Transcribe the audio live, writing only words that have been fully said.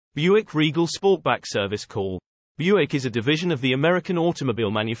Buick Regal Sportback Service Call. Buick is a division of the American automobile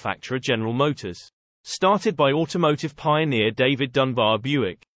manufacturer General Motors. Started by automotive pioneer David Dunbar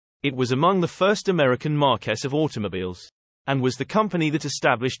Buick, it was among the first American marques of automobiles, and was the company that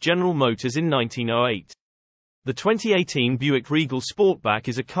established General Motors in 1908. The 2018 Buick Regal Sportback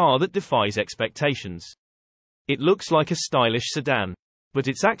is a car that defies expectations. It looks like a stylish sedan, but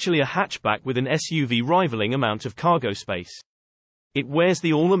it's actually a hatchback with an SUV rivaling amount of cargo space. It wears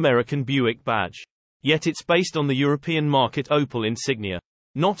the all-American Buick badge. Yet it's based on the European market Opel insignia.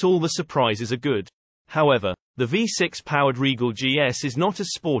 Not all the surprises are good. However, the V6-powered Regal GS is not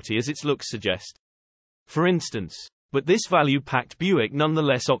as sporty as its looks suggest. For instance, but this value-packed Buick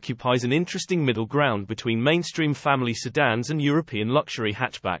nonetheless occupies an interesting middle ground between mainstream family sedans and European luxury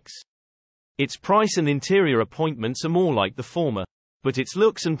hatchbacks. Its price and interior appointments are more like the former, but its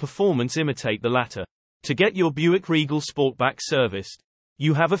looks and performance imitate the latter. To get your Buick Regal Sportback serviced,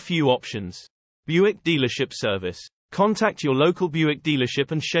 you have a few options. Buick Dealership Service. Contact your local Buick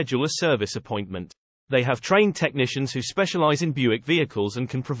dealership and schedule a service appointment. They have trained technicians who specialize in Buick vehicles and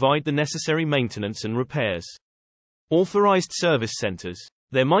can provide the necessary maintenance and repairs. Authorized service centers.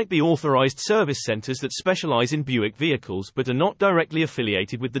 There might be authorized service centers that specialize in Buick vehicles but are not directly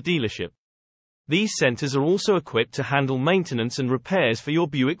affiliated with the dealership. These centers are also equipped to handle maintenance and repairs for your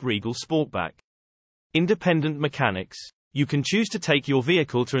Buick Regal Sportback. Independent mechanics. You can choose to take your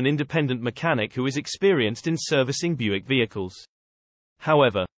vehicle to an independent mechanic who is experienced in servicing Buick vehicles.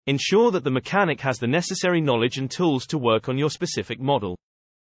 However, ensure that the mechanic has the necessary knowledge and tools to work on your specific model.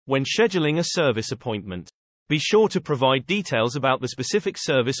 When scheduling a service appointment, be sure to provide details about the specific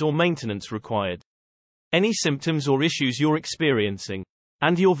service or maintenance required, any symptoms or issues you're experiencing,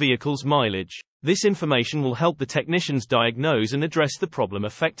 and your vehicle's mileage. This information will help the technicians diagnose and address the problem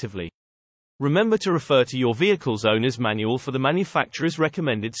effectively. Remember to refer to your vehicle's owner's manual for the manufacturer's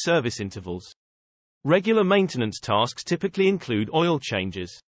recommended service intervals. Regular maintenance tasks typically include oil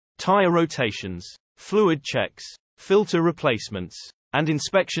changes, tire rotations, fluid checks, filter replacements, and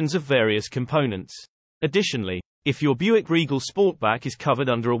inspections of various components. Additionally, if your Buick Regal Sportback is covered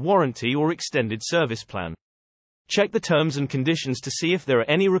under a warranty or extended service plan, check the terms and conditions to see if there are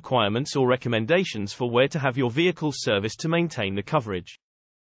any requirements or recommendations for where to have your vehicle serviced to maintain the coverage.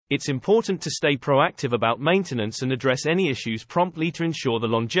 It's important to stay proactive about maintenance and address any issues promptly to ensure the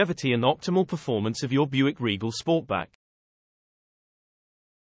longevity and optimal performance of your Buick Regal Sportback.